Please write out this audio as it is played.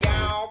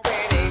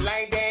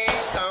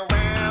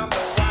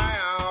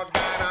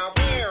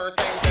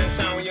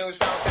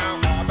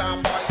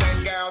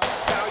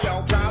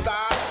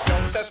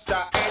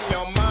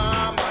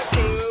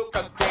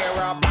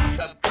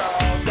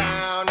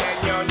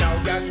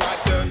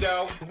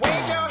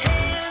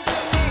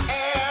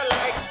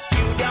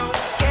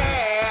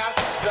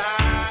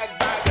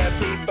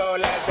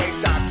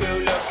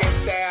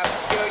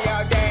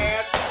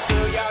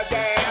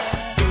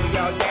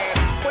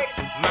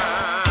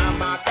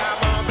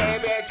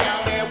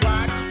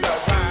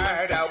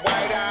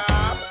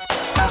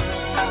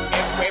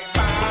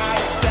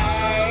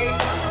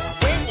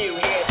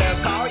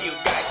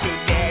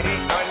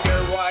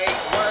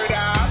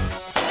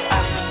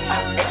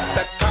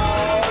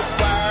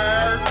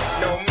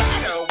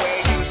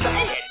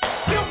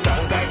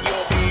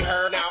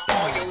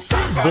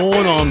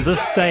Born on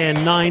this day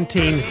in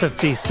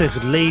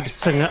 1956, lead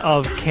singer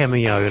of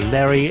Cameo,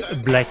 Larry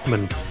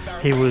Blackman.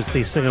 He was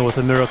the singer with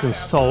American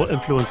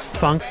soul-influenced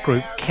funk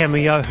group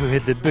Cameo, who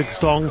had the big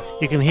song.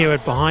 You can hear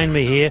it behind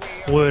me here.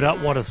 Word Up,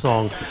 what a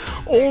song.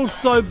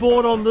 Also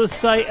born on this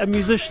day, a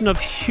musician of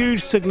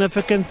huge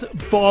significance,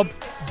 Bob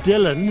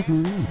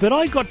Dylan. But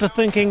I got to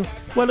thinking,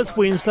 well, it's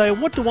Wednesday.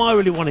 What do I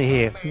really want to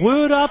hear?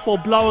 Word Up or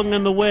Blowing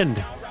in the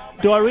Wind?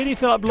 Do I really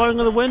feel like blowing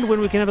in the wind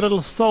when we can have a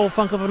little soul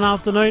funk of an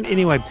afternoon?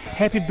 Anyway,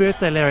 happy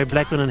birthday, Larry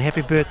Blackman, and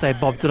happy birthday,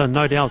 Bob Dylan.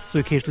 No doubt,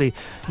 Sue Kedgley,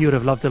 you would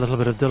have loved a little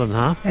bit of Dylan,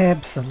 huh?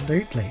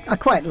 Absolutely. I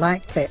quite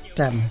like that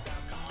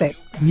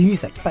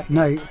music, but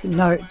no,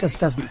 it just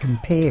doesn't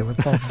compare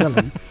with Bob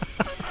Dylan.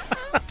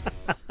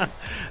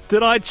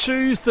 Did I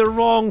choose the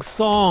wrong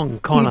song,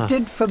 Conor? You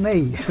did for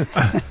me.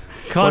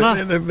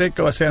 Conor? Well, that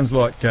guy sounds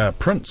like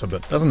Prince a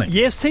bit, doesn't he?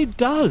 Yes, he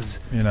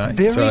does. You know,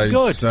 very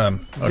good.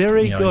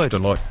 Very good. I used to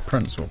like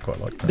Prince, or quite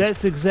like Prince.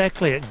 That's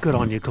exactly it. Good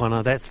on you,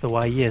 Conor. That's the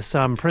way. Yes,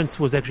 Prince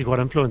was actually quite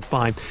influenced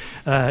by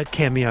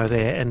Cameo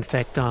there. In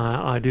fact,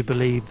 I do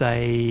believe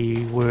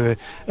they were,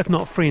 if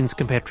not friends,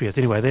 compatriots.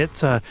 Anyway,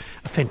 that's a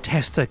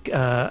fantastic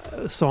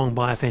song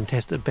by a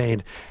fantastic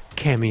band,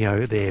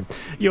 Cameo there.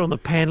 You're on the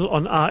panel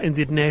on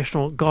RNZ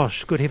National.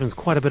 Gosh, good heavens,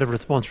 quite a bit of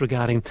response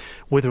regarding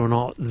whether or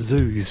not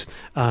zoos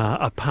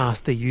are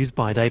past their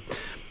use-by date.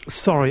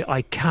 Sorry,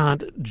 I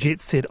can't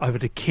jet set over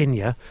to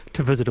Kenya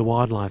to visit a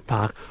wildlife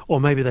park, or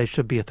maybe they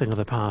should be a thing of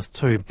the past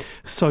too.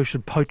 So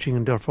should poaching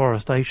and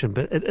deforestation,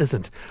 but it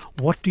isn't.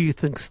 What do you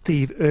think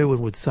Steve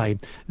Irwin would say?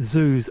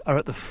 Zoos are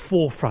at the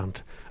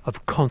forefront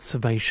of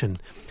conservation.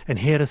 And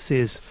here it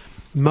says,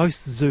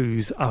 most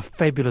zoos are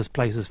fabulous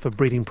places for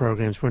breeding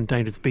programs for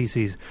endangered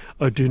species.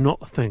 I do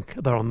not think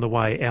they're on the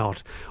way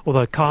out.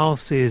 Although Kyle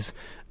says,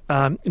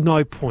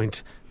 no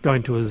point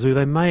going to a zoo.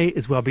 They may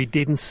as well be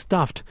dead and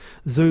stuffed.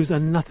 Zoos are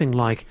nothing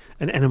like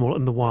an animal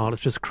in the wild.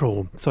 It's just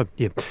cruel. So,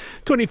 yeah.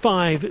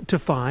 25 to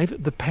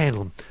 5, the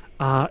panel,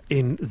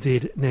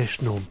 RNZ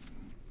National.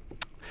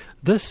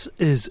 This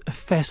is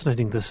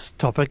fascinating, this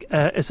topic.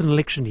 It's an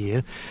election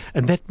year,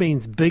 and that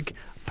means big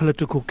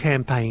political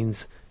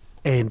campaigns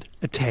and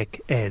attack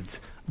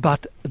ads.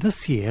 But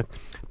this year,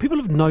 people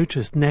have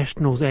noticed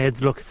National's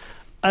ads look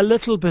a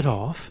little bit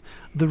off.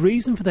 The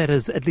reason for that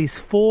is at least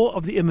 4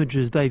 of the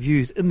images they've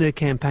used in their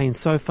campaign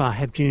so far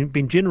have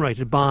been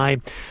generated by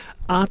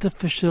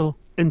artificial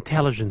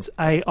intelligence,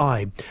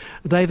 AI.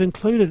 They've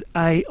included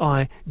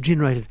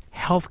AI-generated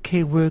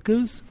healthcare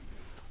workers,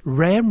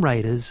 ram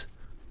raiders,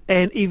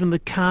 and even the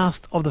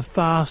cast of the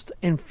Fast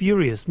and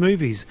Furious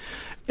movies.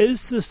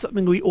 Is this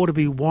something we ought to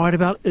be worried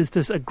about? Is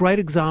this a great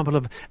example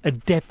of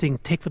adapting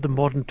tech for the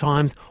modern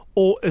times,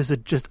 or is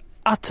it just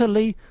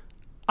utterly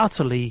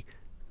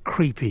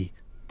creepy?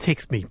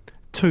 Text me,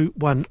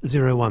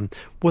 2101.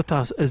 With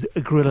us is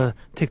Gorilla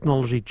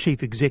Technology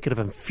Chief Executive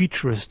and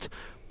Futurist,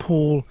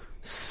 Paul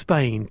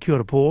Spain. Kia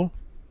ora, Paul.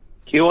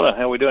 Kia ora,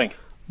 how are we doing?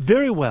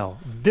 Very well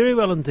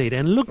indeed.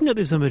 And looking at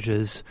these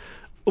images,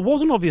 it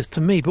wasn't obvious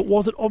to me, but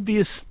was it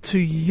obvious to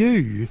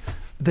you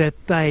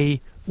that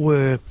they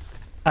were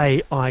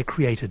AI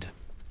created?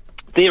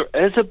 There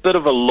is a bit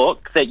of a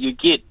look that you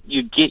get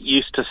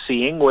used to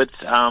seeing with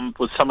some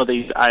of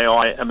these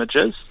AI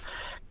images,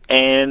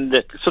 and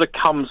it sort of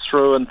comes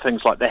through in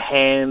things like the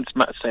hands.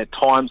 At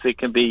times there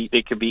can be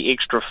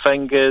extra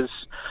fingers.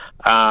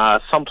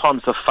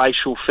 Sometimes the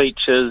facial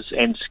features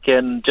and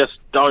skin just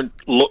don't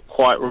look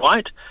quite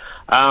right.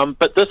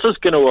 But this is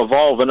going to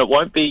evolve, and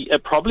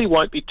it probably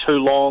won't be too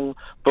long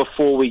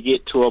before we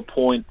get to a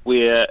point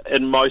where,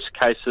 in most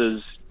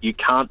cases, you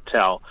can't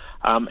tell.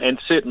 And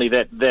certainly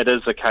that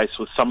is the case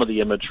with some of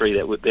the imagery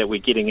that we're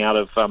getting out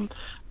of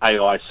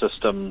AI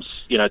systems.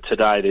 You know,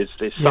 today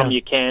there's some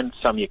you can,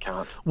 some you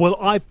can't. Well,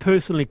 I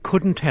personally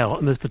couldn't tell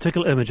in this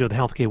particular image of the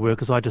healthcare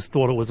workers. I just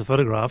thought it was a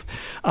photograph.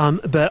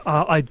 But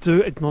I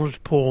do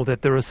acknowledge, Paul,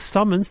 that there are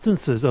some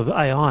instances of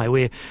AI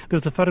where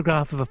there's a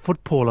photograph of a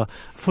footballer,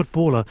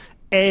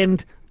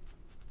 and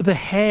the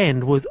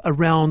hand was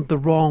around the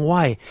wrong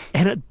way,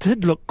 and it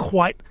did look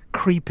quite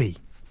creepy.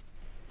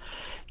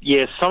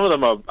 Yeah, some of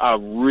them are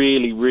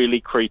really, really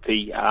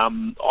creepy.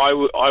 I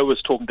was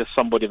talking to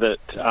somebody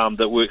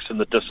that works in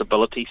the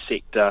disability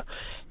sector,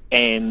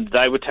 and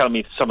they were telling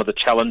me some of the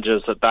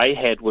challenges that they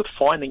had with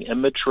finding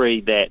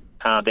imagery that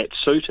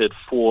suited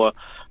for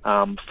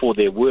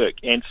their work.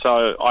 And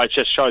so I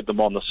just showed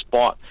them on the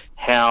spot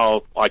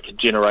how I could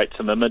generate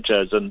some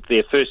images. And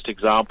their first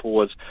example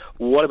was,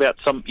 what about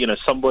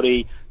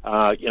somebody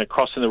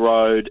crossing the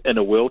road in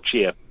a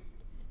wheelchair?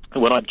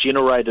 When I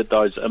generated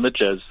those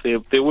images,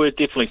 there were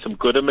definitely some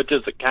good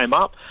images that came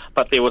up,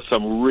 but there were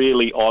some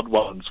really odd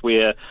ones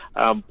where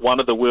one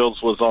of the wheels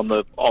was on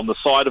the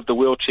side of the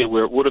wheelchair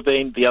where it would have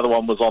been, the other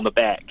one was on the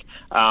back.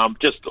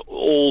 Just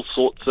all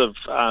sorts of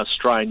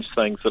strange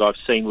things that I've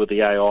seen with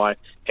the AI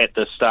at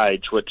this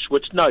stage, which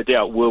no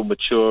doubt will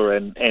mature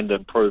and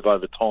improve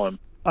over time.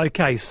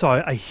 Okay,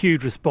 so a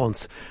huge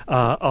response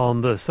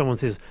on this. Someone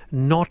says,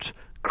 not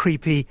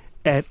creepy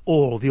at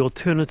all. The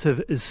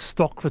alternative is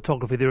stock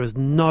photography. There is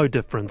no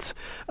difference.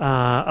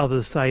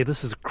 Others say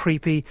this is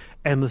creepy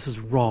and this is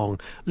wrong.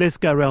 Let's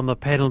go around the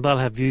panel. They'll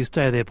have views.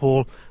 Stay there,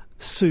 Paul.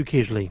 Sue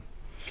Kedgley.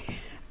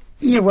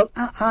 Yeah, well,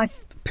 I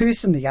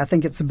personally, I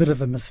think it's a bit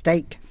of a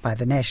mistake by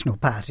the National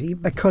Party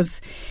because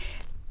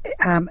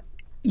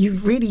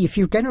if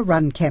you're going to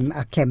run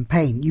a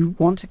campaign, you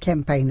want a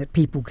campaign that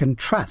people can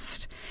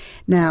trust.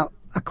 Now,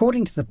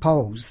 according to the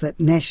polls, that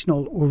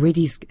National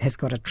already has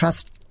got a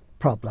trust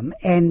problem,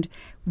 and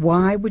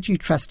why would you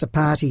trust a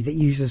party that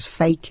uses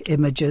fake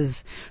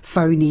images,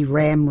 phony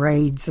RAM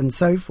raids and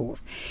so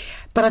forth?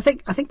 But I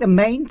think the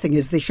main thing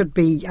is there should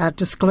be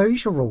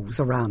disclosure rules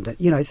around it.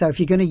 So if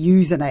you're going to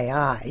use an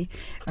AI,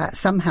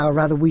 somehow or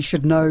other we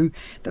should know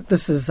that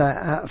this is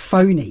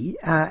phony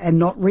and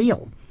not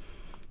real.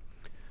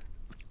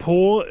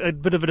 Paul, a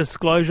bit of a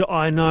disclosure.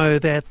 I know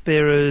that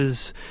there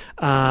is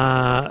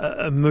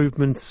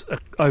movements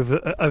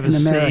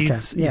overseas. America,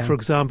 yeah. For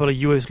example, a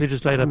US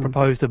legislator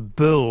proposed a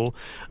bill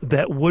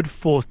that would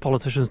force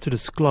politicians to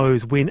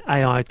disclose when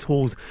AI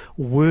tools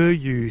were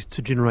used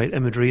to generate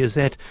imagery. Is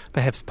that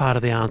perhaps part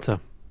of the answer?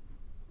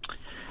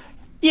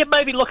 Yeah,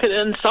 maybe look at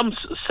it in some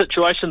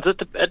situations.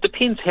 It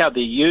depends how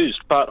they're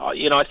used, but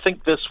I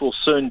think this will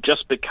soon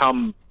just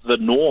become the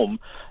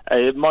norm.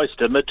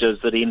 Most images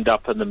that end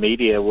up in the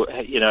media,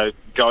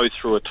 go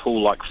through a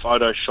tool like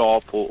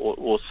Photoshop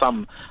or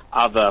some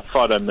other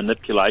photo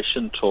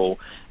manipulation tool.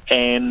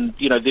 And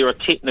there are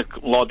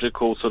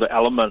technological sort of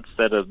elements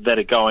that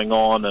are going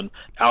on, and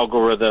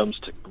algorithms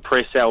to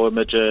compress our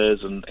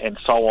images and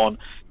so on.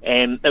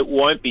 And it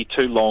won't be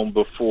too long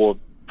before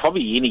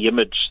probably any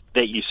image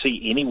that you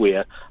see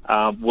anywhere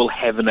will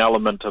have an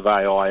element of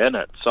AI in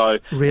it. So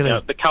really?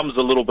 It becomes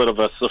a little bit of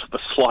a sort of a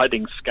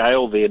sliding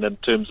scale then in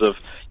terms of,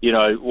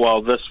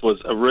 while this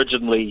was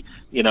originally,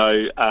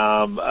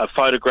 a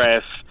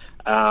photograph,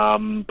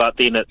 but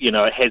then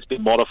it has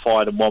been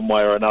modified in one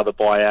way or another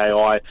by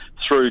AI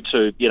through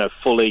to,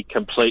 fully,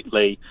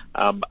 completely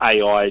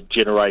AI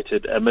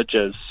generated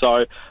images.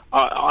 So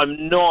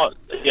I'm not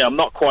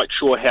quite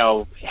sure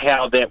how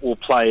that will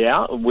play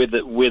out and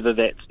whether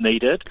that's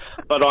needed.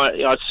 But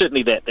I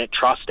certainly that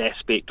trust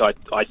aspect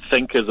I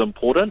think is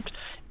important.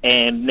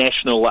 And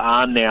National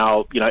are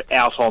now,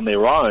 out on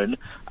their own.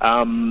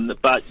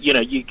 But,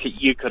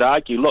 you could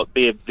argue, look,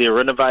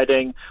 they're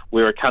innovating.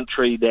 We're a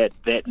country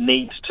that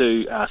needs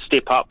to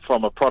step up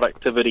from a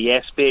productivity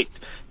aspect.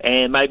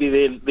 And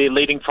maybe they're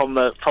leading from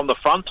the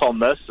front on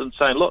this and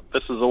saying, look,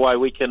 this is a way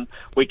we can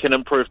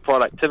improve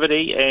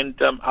productivity,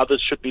 and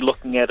others should be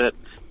looking at it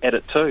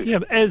too. Yeah,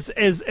 as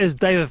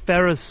David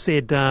Farris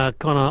said,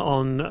 Conor,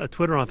 on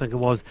Twitter, I think it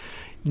was,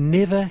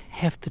 never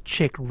have to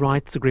check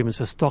rights agreements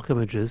for stock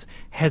images.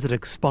 Has it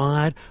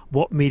expired?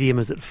 What medium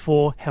is it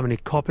for? How many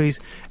copies?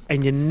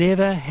 And you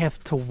never have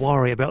to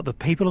worry about the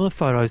people in the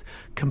photos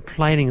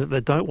complaining that they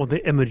don't want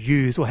their image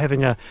used or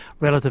having a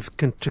relative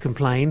to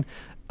complain.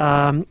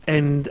 And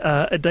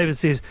David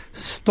says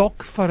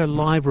stock photo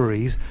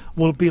libraries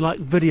will be like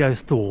video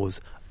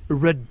stores,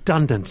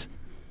 redundant.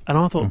 And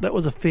I thought that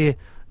was a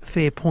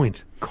fair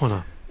point,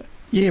 Conor.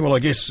 Yeah, well, I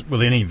guess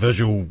with any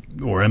visual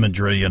or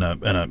imagery in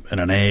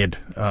an ad,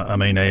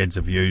 ads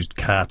have used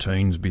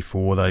cartoons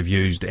before. They've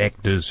used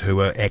actors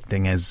who are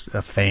acting as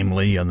a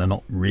family and they're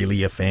not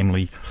really a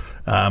family.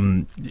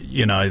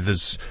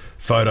 There's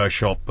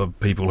Photoshop of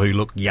people who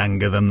look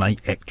younger than they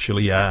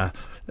actually are.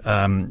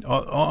 I'm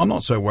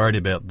not so worried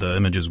about the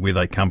images where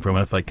they come from.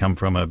 If they come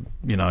from a,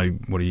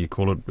 what do you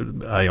call it,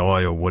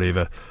 AI or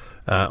whatever,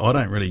 I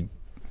don't really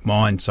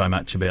mind so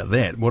much about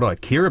that. What I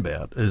care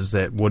about is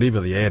that whatever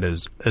the ad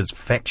is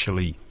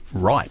factually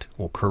right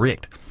or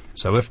correct.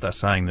 So if they're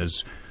saying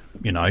there's,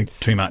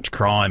 too much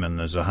crime and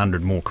there's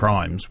 100 more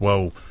crimes,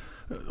 well,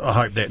 I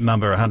hope that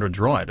number 100's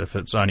right. If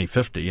it's only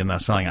 50 and they're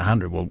saying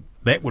 100, well,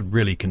 that would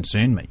really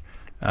concern me.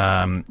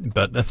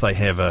 But if they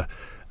have a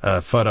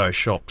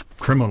photoshopped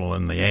criminal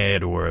in the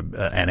ad or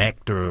an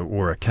actor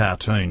or a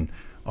cartoon,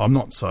 I'm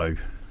not so,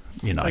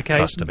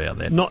 fussed about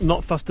that.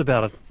 Not fussed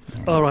about it.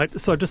 All right,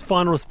 so just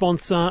final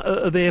response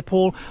there,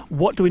 Paul.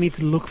 What do we need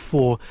to look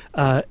for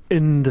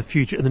in the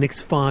future, in the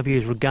next 5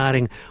 years,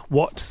 regarding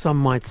what some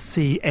might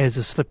see as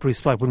a slippery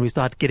slope when we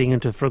start getting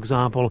into, for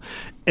example,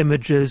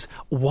 images?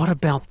 What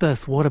about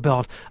this? What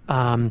about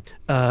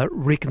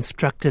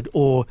reconstructed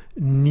or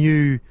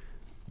new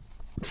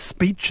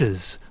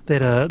speeches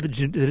that are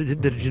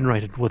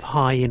generated with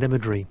high-end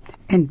imagery?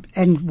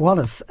 And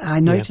Wallace, I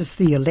noticed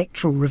the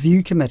Electoral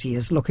Review Committee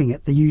is looking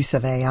at the use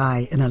of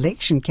AI in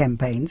election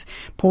campaigns.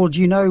 Paul, do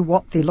you know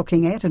what they're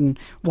looking at, and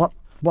what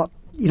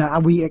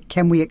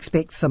can we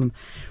expect some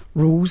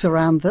rules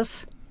around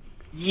this?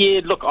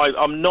 Yeah, look,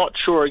 I'm not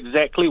sure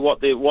exactly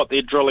what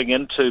they're drilling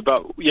into,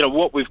 but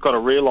what we've got to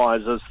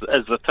realise is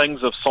the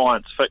things of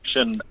science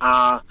fiction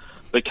are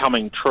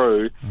becoming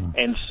true,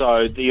 and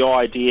so the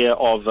idea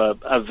of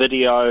a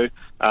video,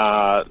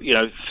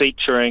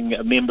 featuring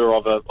a member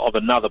of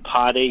another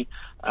party,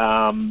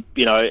 and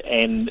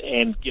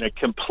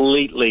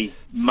completely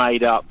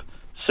made up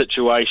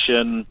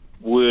situation,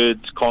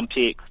 words,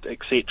 context,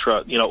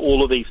 etc.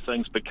 All of these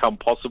things become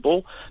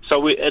possible.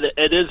 So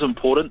it is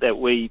important that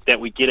we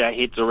get our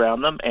heads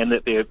around them, and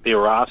that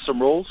there are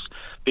some rules,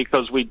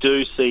 because we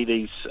do see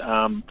these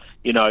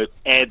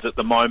ads at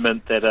the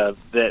moment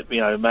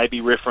that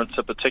maybe reference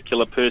a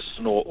particular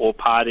person or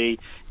party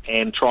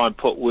and try and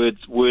put words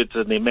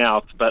in their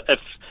mouth. But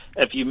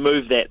if you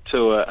move that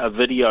to a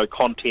video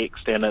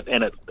context and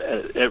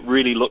it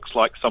really looks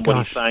like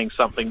somebody saying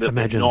something that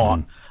they're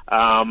not,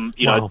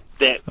 wow.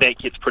 that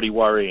gets pretty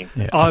worrying.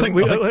 Yeah. I think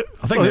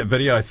that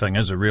video thing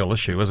is a real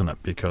issue, isn't it?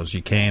 Because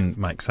you can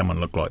make someone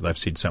look like they've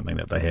said something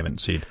that they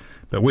haven't said.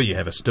 But where you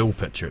have a still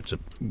picture,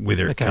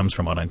 whether it comes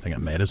from, I don't think it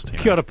matters to you.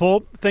 Kia ora,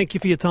 Paul. Thank you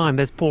for your time.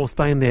 That's Paul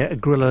Spain there,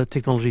 Gorilla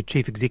Technology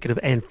Chief Executive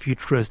and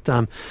Futurist.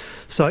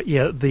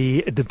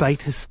 The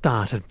debate has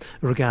started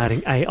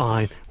regarding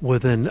AI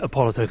within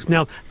politics.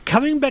 Now,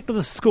 coming back to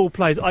the school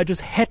plays, I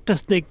just had to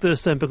sneak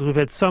this in because we've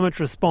had so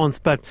much response,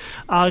 but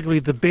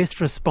arguably the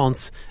best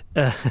response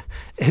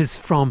is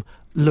from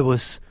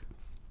Lewis,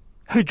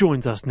 who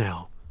joins us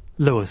now.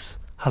 Lewis,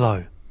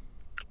 hello.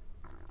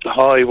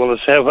 Hi,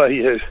 Wallace. How are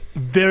you?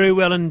 Very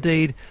well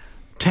indeed.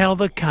 Tell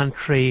the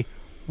country,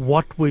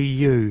 what were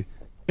you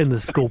in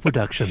the school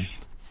production?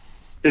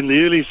 In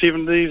the early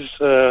 70s,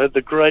 I had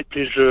the great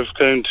pleasure of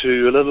going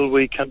to a little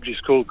wee country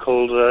school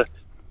called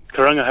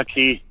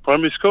Karangahaki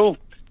Primary School.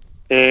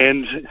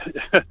 And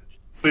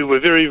we were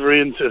very,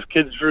 very into,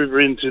 kids very,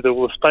 very into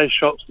all the space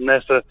shots and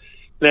NASA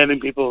landing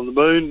people on the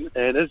moon.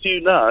 And as you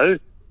know,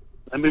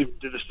 I mean,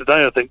 do this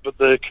today, I think, but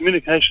the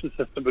communication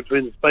system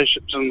between the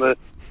spaceships and the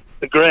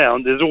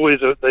ground, there's always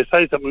they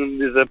say something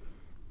and there's a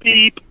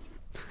beep,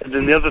 and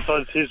then the other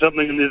side says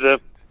something and there's a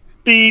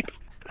beep.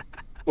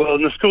 Well,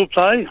 in the school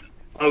play,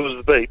 I was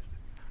the beep.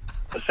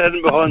 I sat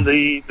in behind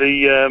the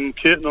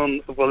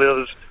curtain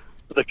while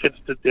the kids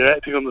did their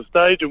acting on the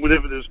stage, and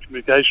whenever there was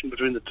communication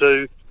between the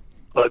two,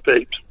 I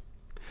beeped.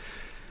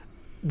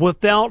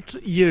 Without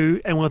you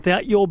and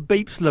without your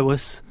beeps,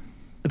 Lewis,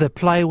 the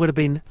play would have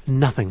been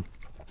nothing.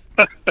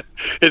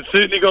 It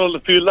certainly got a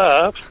few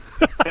laughs,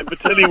 and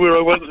particularly where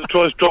I once or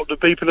twice dropped a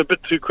beep in a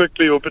bit too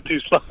quickly or a bit too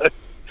slow.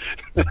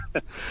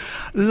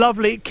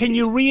 Lovely. Can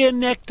you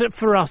reenact it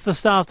for us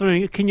this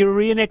afternoon? Can you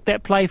reenact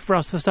that play for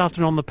us this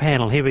afternoon on the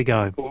panel? Here we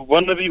go. Well,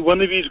 one of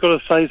you's got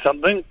to say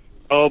something.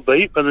 I'll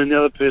beep, and then the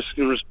other person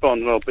can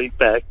respond, and I'll beep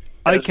back.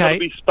 And okay. It's got to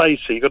be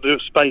spacey. You've got to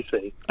do it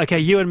spacey. Okay,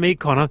 you and me,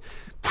 Conor.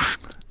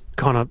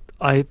 Conor,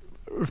 I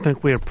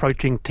think we're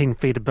approaching 10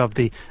 feet above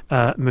the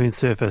moon's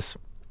surface.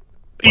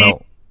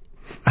 Well...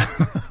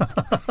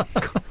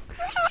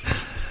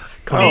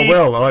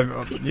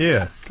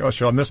 yeah.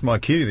 Gosh, I missed my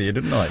cue there,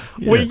 didn't I?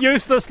 Yeah. We're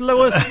useless,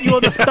 Lewis.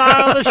 You're the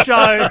star of the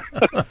show.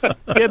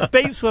 Your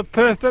beeps were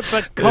perfect,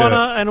 but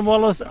Conor and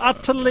Wallace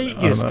utterly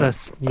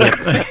useless. Yep.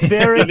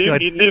 Very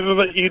good. You never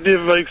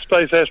make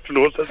space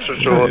astronauts, that's for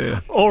sure. Yeah.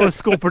 Or a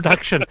school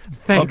production.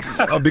 Thanks.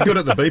 I'll be good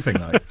at the beeping,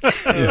 though.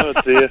 Yeah.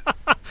 Oh, dear.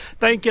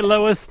 Thank you,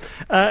 Lewis.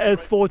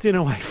 It's 14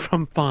 away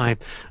from 5.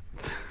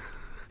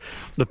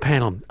 The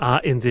panel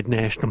are NZ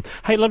National.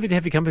 Hey, lovely to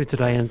have you company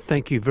today, and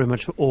thank you very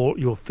much for all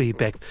your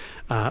feedback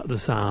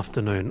this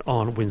afternoon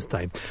on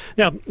Wednesday.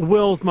 Now, the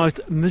world's most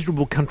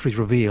miserable countries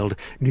revealed.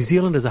 New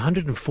Zealand is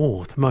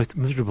 104th most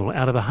miserable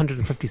out of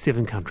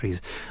 157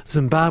 countries.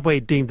 Zimbabwe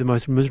deemed the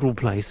most miserable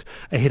place,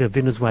 ahead of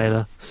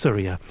Venezuela,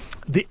 Syria.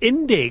 The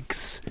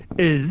index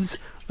is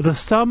the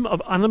sum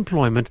of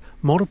unemployment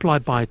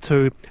multiplied by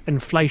 2,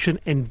 inflation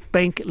and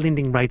bank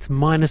lending rates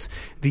minus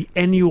the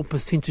annual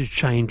percentage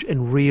change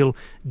in real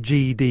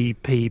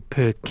GDP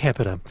per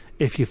capita,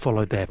 if you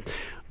follow that.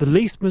 The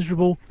least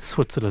miserable,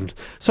 Switzerland.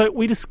 So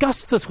we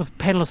discussed this with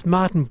panellist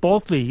Martin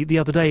Bosley the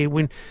other day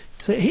when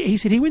he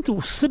said he went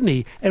to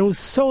Sydney and was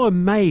so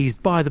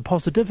amazed by the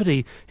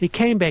positivity, he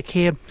came back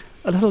here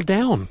a little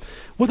down.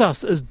 With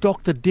us is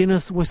Dr.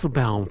 Dennis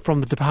Wesselbaum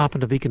from the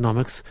Department of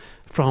Economics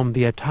from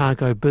the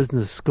Otago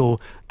Business School.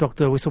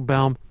 Dr.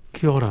 Wesselbaum,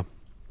 kia ora.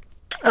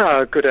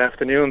 Good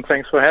afternoon.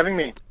 Thanks for having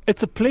me.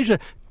 It's a pleasure.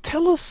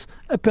 Tell us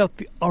about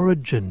the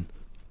origin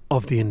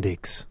of the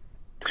index.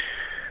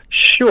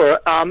 Sure.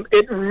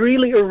 It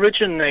really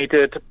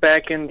originated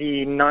back in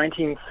the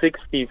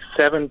 1960s,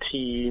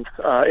 70s,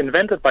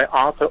 invented by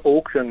Arthur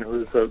Oaken,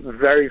 who's a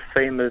very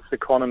famous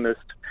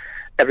economist.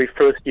 Every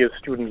first-year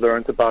student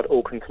learns about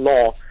Oaken's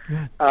law.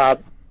 Yeah.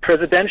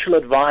 Presidential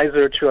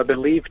advisor to, I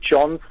believe,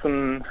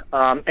 Johnson,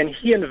 and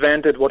he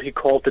invented what he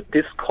called the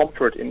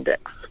discomfort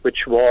index,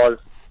 which was,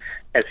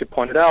 as you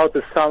pointed out,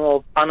 the sum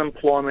of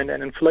unemployment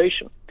and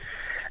inflation.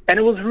 And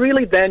it was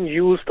really then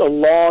used a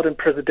lot in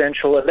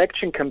presidential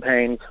election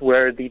campaigns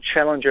where the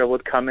challenger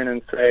would come in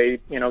and say,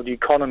 the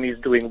economy is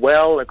doing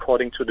well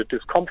according to the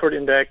discomfort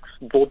index,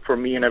 vote for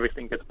me and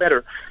everything gets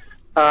better.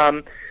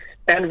 And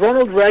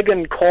Ronald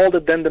Reagan called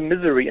it then the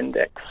misery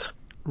index.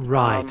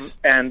 Right.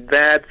 And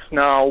that's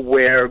now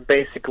where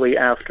basically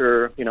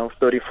after,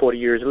 30, 40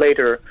 years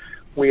later,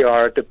 we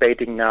are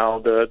debating now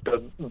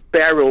the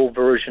Barrow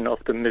version of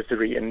the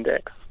misery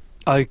index.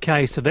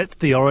 Okay, so that's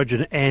the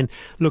origin. And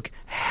look,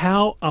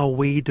 how are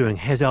we doing?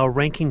 Has our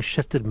ranking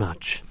shifted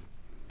much?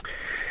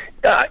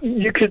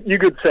 You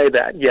could say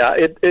that, yeah.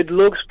 It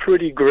looks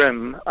pretty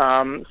grim.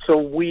 So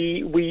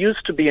we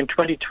used to be in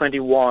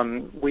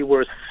 2021, we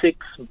were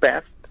sixth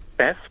best.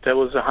 That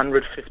was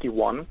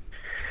 151.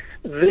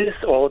 This,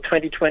 or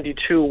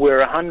 2022,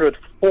 we're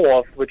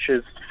 104th, which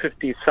is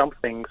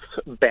 50-something's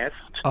best.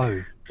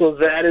 Oh. So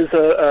that is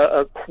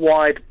a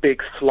quite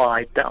big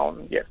slide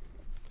down, yes.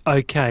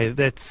 Okay,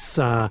 that's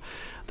something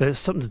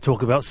to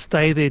talk about.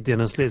 Stay there,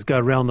 Dennis. Let's go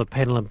around the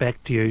panel and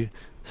back to you,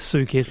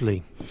 Sue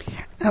Kedgley.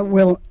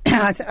 Well,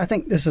 I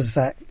think this is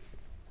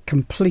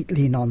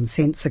completely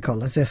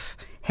nonsensical, as if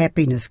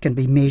happiness can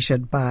be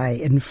measured by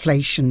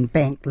inflation,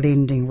 bank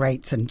lending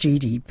rates, and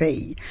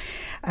GDP.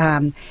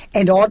 And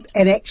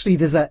actually,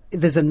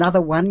 there's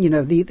another one.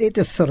 They're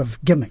just sort of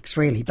gimmicks,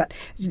 really. But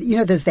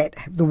there's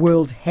the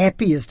world's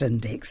happiest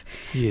index.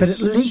 Yes. But at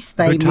least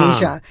they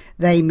measure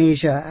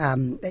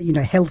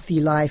healthy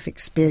life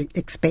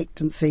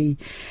expectancy,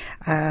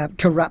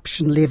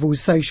 corruption levels,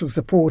 social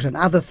support, and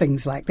other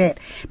things like that.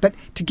 But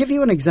to give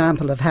you an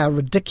example of how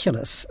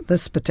ridiculous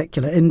this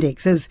particular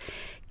index is,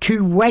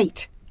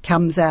 Kuwait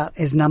comes out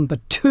as number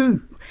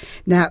 2.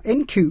 Now,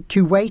 in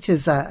Kuwait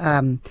is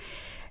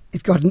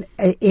it's got an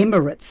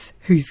Emirates,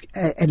 who's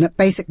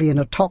basically an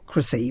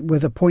autocracy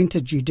with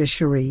appointed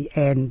judiciary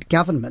and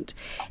government,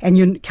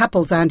 and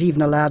couples aren't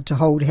even allowed to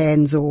hold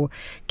hands or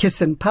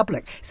kiss in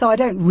public. So I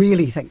don't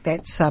really think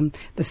that's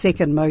the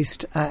second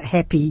most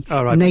happy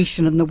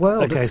nation in the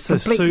world. Okay, it's so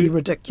completely Sue,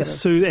 ridiculous.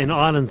 Sue and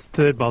Ireland's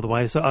third, by the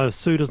way. So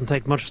Sue doesn't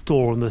take much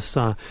store on this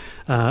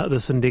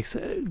this index.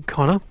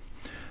 Conor?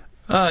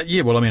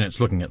 Well, I mean, it's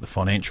looking at the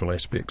financial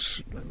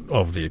aspects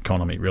of the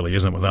economy, really,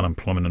 isn't it, with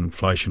unemployment and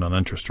inflation and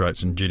interest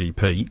rates and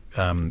GDP.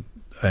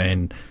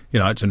 And,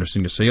 it's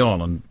interesting to see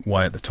Ireland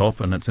way at the top,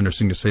 and it's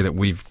interesting to see that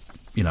we've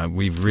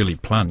really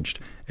plunged.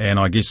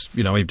 And I guess,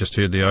 we've just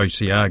heard the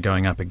OCR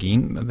going up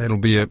again. That'll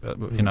be a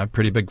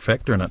pretty big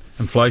factor in it.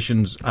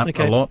 Inflation's up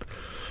a lot.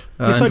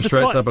 Interest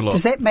rates up a lot.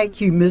 Does that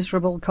make you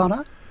miserable,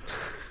 Conor?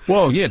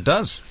 Well, yeah, it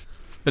does.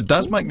 It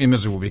does make me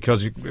miserable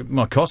because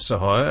my costs are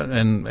higher,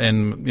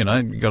 and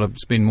you've got to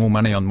spend more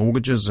money on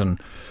mortgages and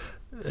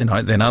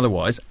than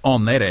otherwise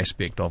on that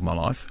aspect of my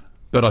life.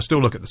 But I still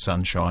look at the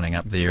sun shining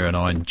up there, and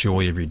I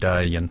enjoy every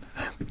day and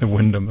the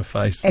wind in my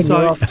face. And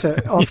you're off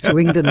to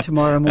England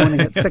tomorrow morning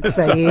at 6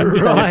 a.m.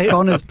 So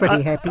Conor's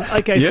pretty happy.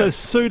 Okay, so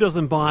Sue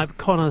doesn't buy it.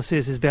 Conor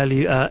says there's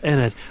value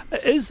in it.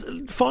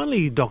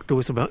 Finally, Dr.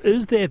 Whistleblower,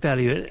 is there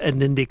value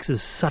in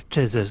indexes such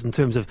as this in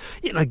terms of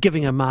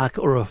giving a mark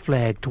or a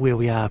flag to where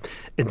we are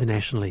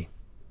internationally?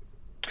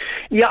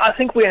 Yeah, I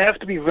think we have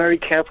to be very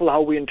careful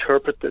how we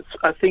interpret this.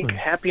 I think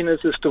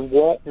happiness is the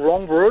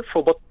wrong word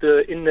for what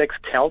the index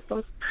tells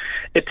us.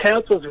 It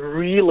tells us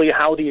really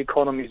how the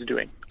economy is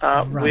doing,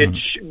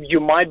 which you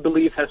might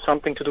believe has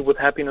something to do with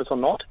happiness or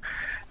not.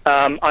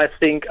 I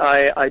think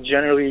I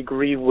generally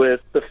agree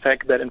with the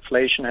fact that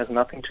inflation has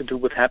nothing to do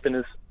with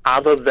happiness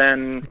other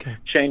than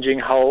changing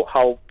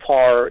how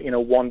far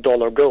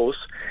 $1 goes.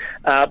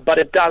 But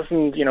it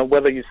doesn't,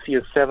 whether you see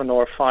a 7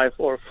 or a 5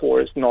 or a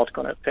 4 is not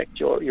going to affect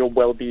your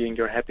well-being,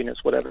 your happiness,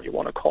 whatever you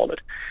want to call it.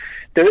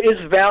 There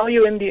is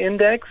value in the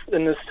index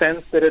in the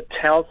sense that it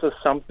tells us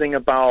something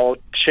about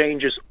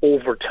changes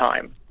over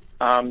time.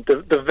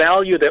 The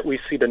value that we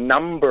see, the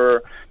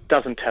number,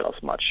 doesn't tell us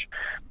much.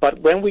 But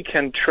when we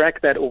can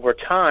track that over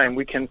time,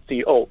 we can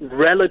see,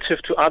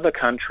 relative to other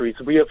countries,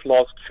 we have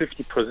lost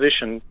 50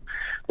 positions,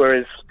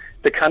 whereas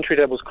the country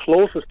that was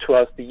closest to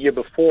us the year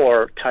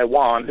before,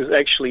 Taiwan, is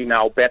actually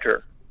now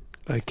better.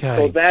 Okay.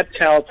 So that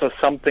tells us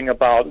something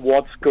about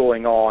what's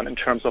going on in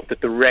terms of the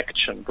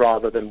direction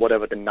rather than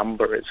whatever the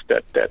number is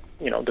that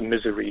the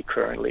misery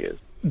currently is.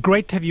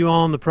 Great to have you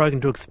on the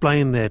program to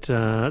explain that,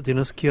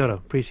 Dennis. Kia ora.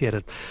 Appreciate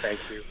it. Thank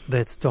you.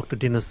 That's Dr.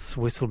 Dennis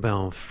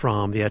Whistleblower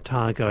from the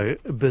Otago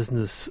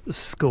Business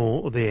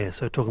School there.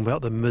 So talking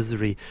about the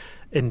misery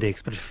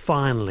index. But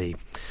finally,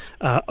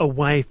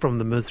 away from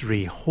the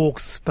misery,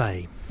 Hawke's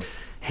Bay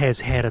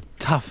has had a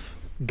tough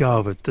go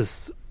of it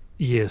this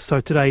year. So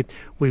today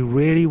we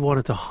really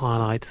wanted to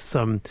highlight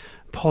some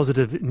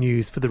positive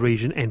news for the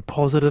region, and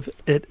positive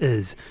it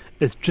is.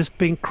 It's just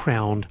been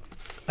crowned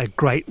a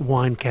great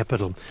wine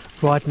capital.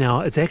 Right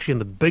now it's actually in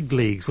the big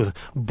leagues with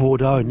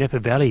Bordeaux, Napa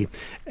Valley,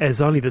 as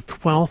only the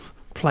 12th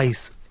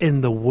place in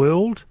the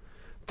world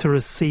to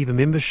receive a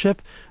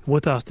membership.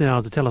 With us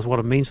now to tell us what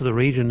it means for the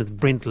region is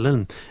Brent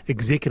Lynn,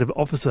 Executive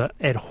Officer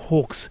at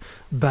Hawke's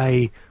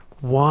Bay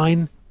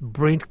Wine.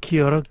 Brent,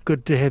 kia ora,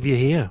 good to have you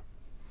here.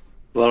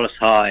 Wallace,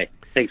 hi.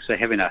 Thanks for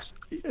having us.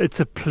 It's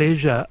a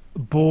pleasure.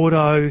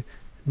 Bordeaux,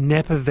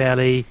 Napa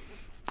Valley,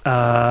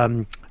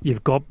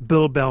 you've got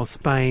Bilbao,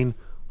 Spain,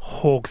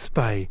 Hawke's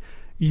Bay.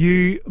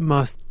 You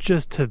must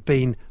just have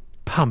been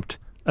pumped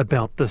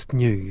about this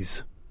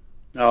news.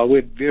 Oh,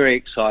 we're very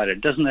excited.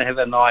 Doesn't it have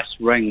a nice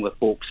ring with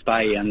Hawke's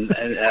Bay and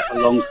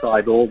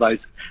alongside all those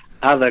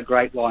other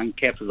great wine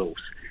capitals?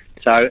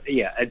 So,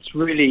 yeah, it's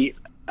really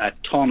a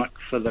tonic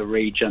for the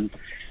region.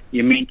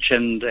 You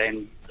mentioned,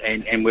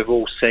 and we've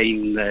all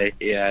seen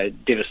the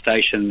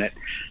devastation that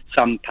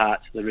some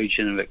parts of the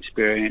region have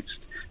experienced,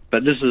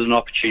 but this is an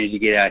opportunity to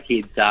get our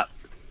heads up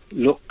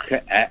look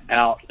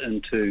out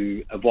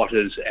into what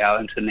is our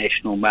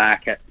international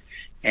market,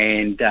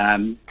 and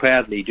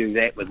proudly do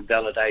that with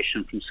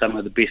validation from some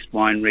of the best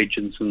wine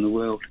regions in the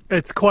world.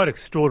 It's quite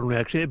extraordinary,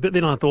 actually. But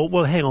then I thought,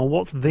 well, hang on,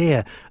 what's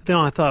there? Then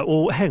I thought,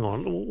 well, hang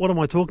on, what am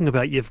I talking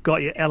about? You've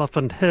got your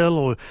Elephant Hill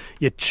or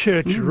your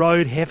Church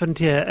Road,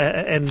 haven't you?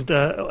 And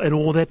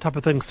all that type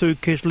of thing. Sue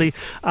Kedgley,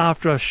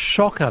 after a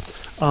shocker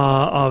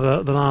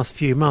of the last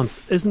few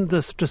months, isn't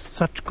this just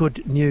such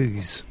good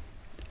news?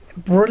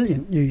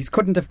 Brilliant news.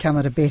 Couldn't have come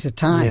at a better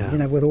time,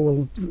 Yeah. with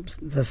all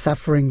the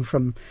suffering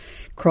from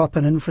crop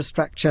and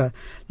infrastructure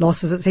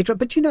losses, etc.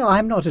 But,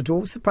 I'm not at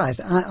all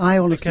surprised. I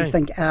honestly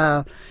think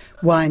our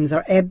wines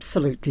are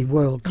absolutely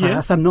world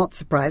class. Yeah. I'm not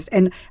surprised.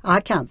 And I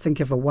can't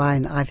think of a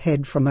wine I've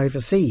had from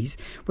overseas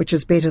which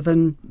is better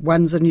than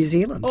ones in New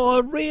Zealand.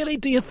 Oh, really?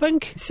 Do you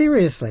think?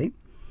 Seriously.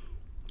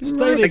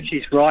 I think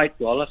she's right,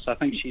 Wallace. I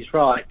think she's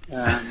right.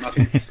 I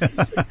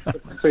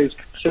think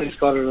Sue's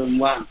got it in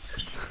one.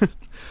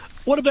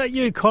 What about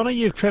you, Conor?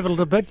 You've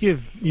travelled a bit.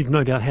 You've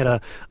no doubt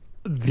had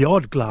the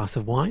odd glass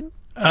of wine.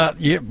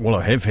 Well,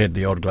 I have had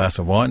the odd glass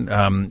of wine,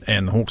 and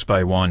the Hawke's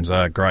Bay wines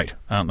are great,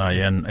 aren't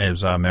they? And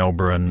as are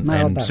Marlborough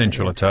and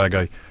Central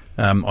Otago.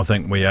 I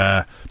think we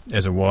are,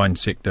 as a wine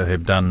sector,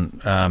 have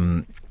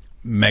done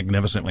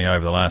magnificently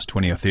over the last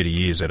 20 or 30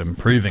 years at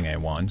improving our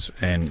wines,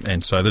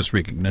 and so this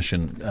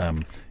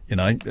recognition,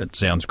 it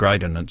sounds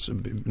great, and it's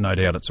no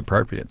doubt it's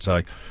appropriate.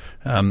 So,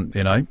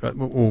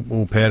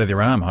 all power to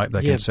their arm. Hope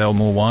they can sell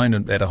more wine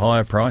at a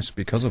higher price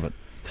because of it.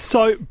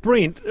 So,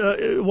 Brent,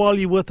 while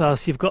you're with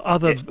us, you've got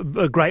other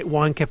great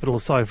wine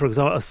capitals. So, for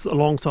example,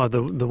 alongside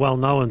the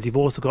well-known ones, you've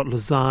also got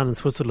Lausanne in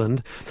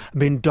Switzerland,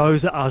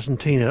 Mendoza,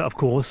 Argentina, of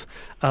course,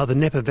 the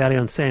Napa Valley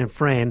and San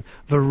Fran,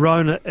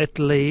 Verona,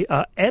 Italy,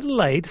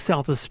 Adelaide,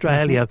 South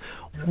Australia.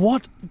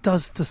 What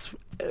does this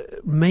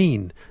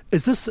mean?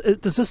 Does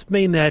this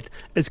mean that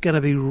it's going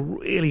to be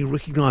really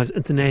recognised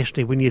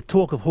internationally? When you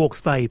talk of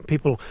Hawke's Bay,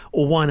 people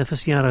or wine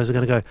aficionados are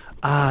going to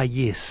go,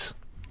 yes.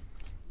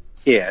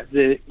 Yeah,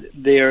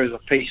 there is a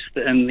piece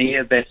in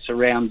there that's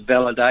around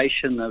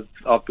validation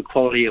of the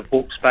quality of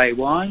Hawke's Bay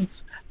wines,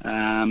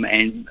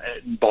 and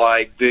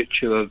by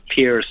virtue of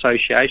peer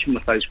association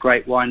with those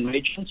great wine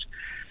regions.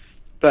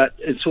 But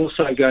it's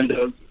also going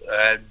to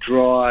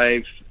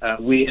drive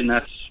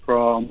awareness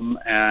from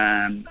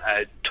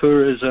a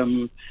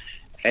tourism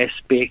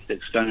aspect.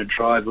 It's going to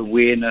drive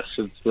awareness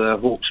of the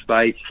Hawke's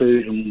Bay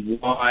food and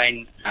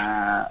wine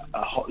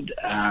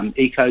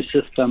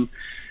ecosystem.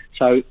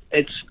 So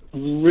it's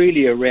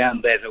really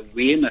around that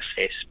awareness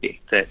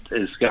aspect that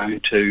is going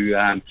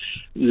to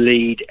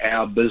lead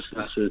our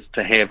businesses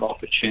to have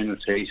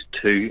opportunities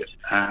to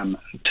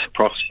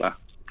prosper.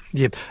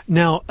 Yeah.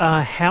 Now,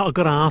 I've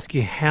got to ask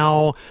you,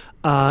 how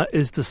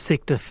is the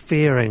sector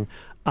faring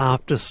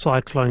after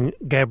Cyclone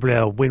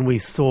Gabrielle, when we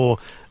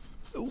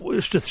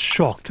was just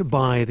shocked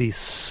by the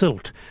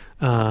silt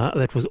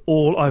that was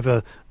all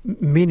over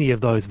many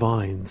of those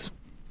vines?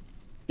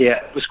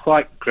 Yeah, it was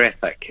quite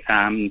graphic.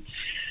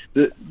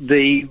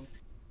 The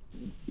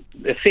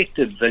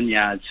affected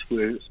vineyards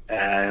were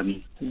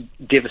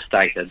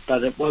devastated,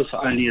 but it was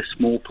only a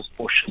small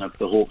proportion of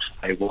the Hawke's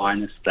Bay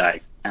wine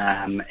estate.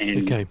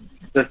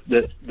 This,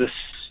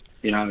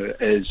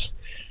 is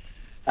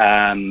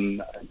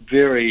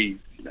very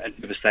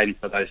devastating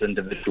for those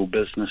individual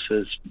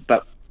businesses.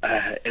 But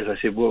as I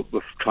said, what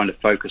we're trying to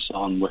focus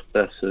on with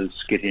this is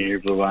getting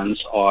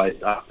everyone's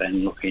eyes up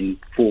and looking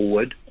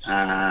forward,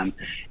 and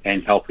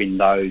helping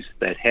those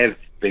that have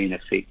been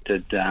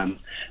affected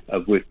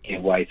of working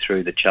their way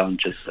through the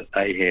challenges that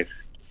they have.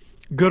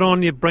 Good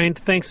on you, Brent.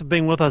 Thanks for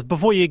being with us.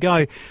 Before you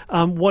go,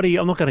 I'm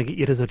not going to get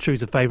you to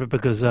choose a favourite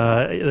because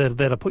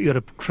that'll put you at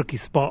a tricky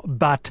spot.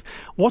 But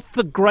what's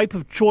the grape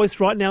of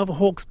choice right now for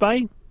Hawke's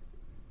Bay?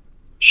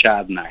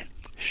 Chardonnay.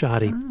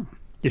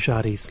 Your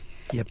Shardies.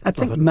 Yep, I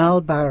think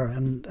Marlborough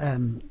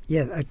and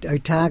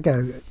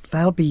Otago,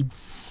 they'll be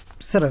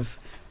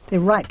they're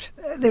right.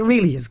 They're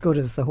really as good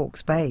as the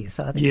Hawke's Bay,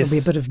 so I think there'll be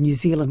a bit of New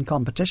Zealand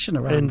competition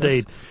around this.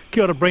 Indeed.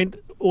 Kia ora, Brent.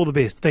 All the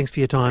best. Thanks for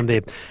your time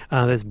there.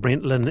 That's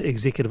Brent Lynn,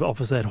 Executive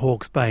Officer at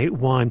Hawke's Bay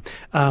Wine.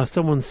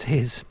 Someone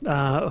says,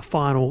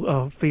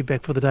 final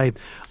feedback for the day,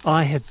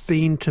 I have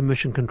been to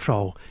Mission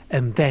Control,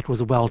 and that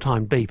was a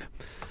well-timed beep.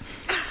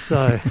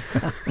 So...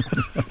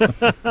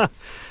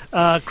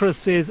 Chris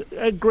says,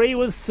 agree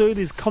with Sue,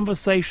 these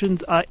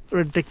conversations are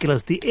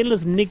ridiculous. The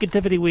endless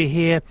negativity we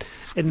hear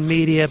in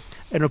media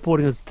and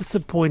reporting is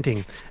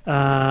disappointing.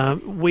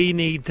 We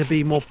need to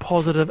be more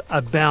positive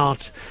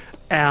about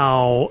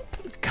our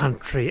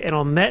country. And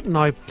on that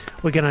note,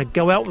 we're going to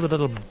go out with a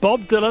little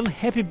Bob Dylan.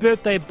 Happy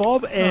birthday,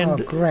 Bob.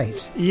 And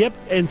great. Yep.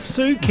 And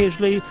Sue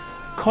Kedgley,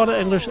 Conor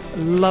English,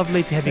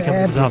 lovely to have you come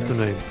this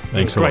afternoon.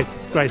 Thanks a lot.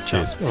 Great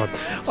stuff. All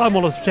right. I'm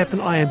Wallace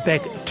Chapman. I am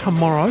back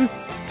tomorrow,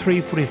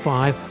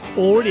 3:45.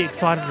 Already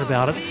excited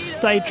about it.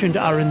 Stay tuned to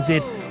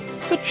RNZ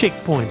for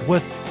Checkpoint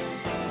with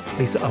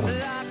Lisa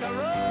Owen.